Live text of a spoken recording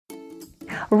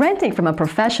Renting from a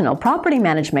professional property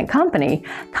management company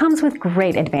comes with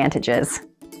great advantages.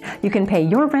 You can pay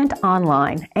your rent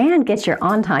online and get your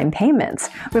on-time payments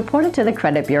reported to the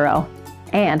credit bureau.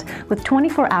 And with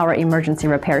 24-hour emergency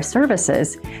repair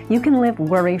services, you can live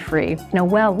worry-free in a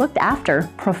well-looked-after,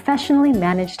 professionally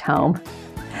managed home.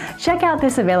 Check out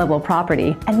this available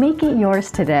property and make it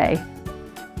yours today.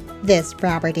 This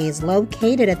property is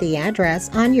located at the address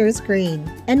on your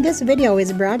screen, and this video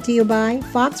is brought to you by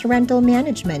Fox Rental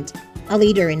Management, a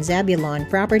leader in Zebulon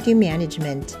property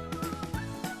management.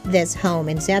 This home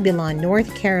in Zebulon,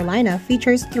 North Carolina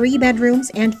features 3 bedrooms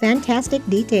and fantastic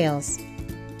details.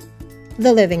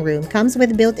 The living room comes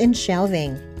with built-in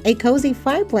shelving, a cozy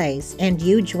fireplace, and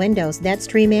huge windows that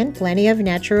stream in plenty of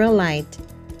natural light.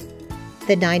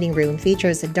 The dining room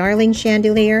features a darling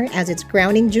chandelier as its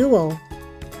crowning jewel.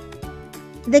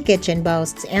 The kitchen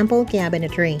boasts ample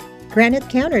cabinetry, granite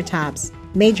countertops,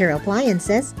 major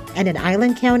appliances, and an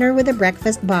island counter with a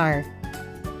breakfast bar.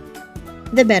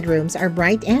 The bedrooms are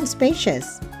bright and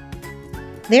spacious.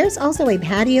 There's also a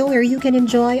patio where you can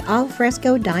enjoy al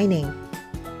fresco dining.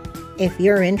 If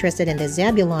you're interested in the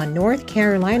Zebulon, North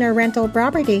Carolina rental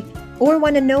property or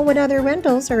want to know what other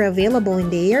rentals are available in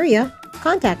the area,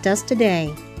 contact us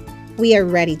today. We are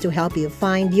ready to help you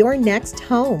find your next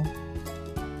home.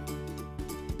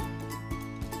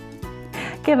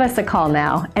 Give us a call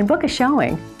now and book a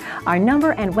showing. Our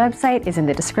number and website is in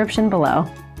the description below.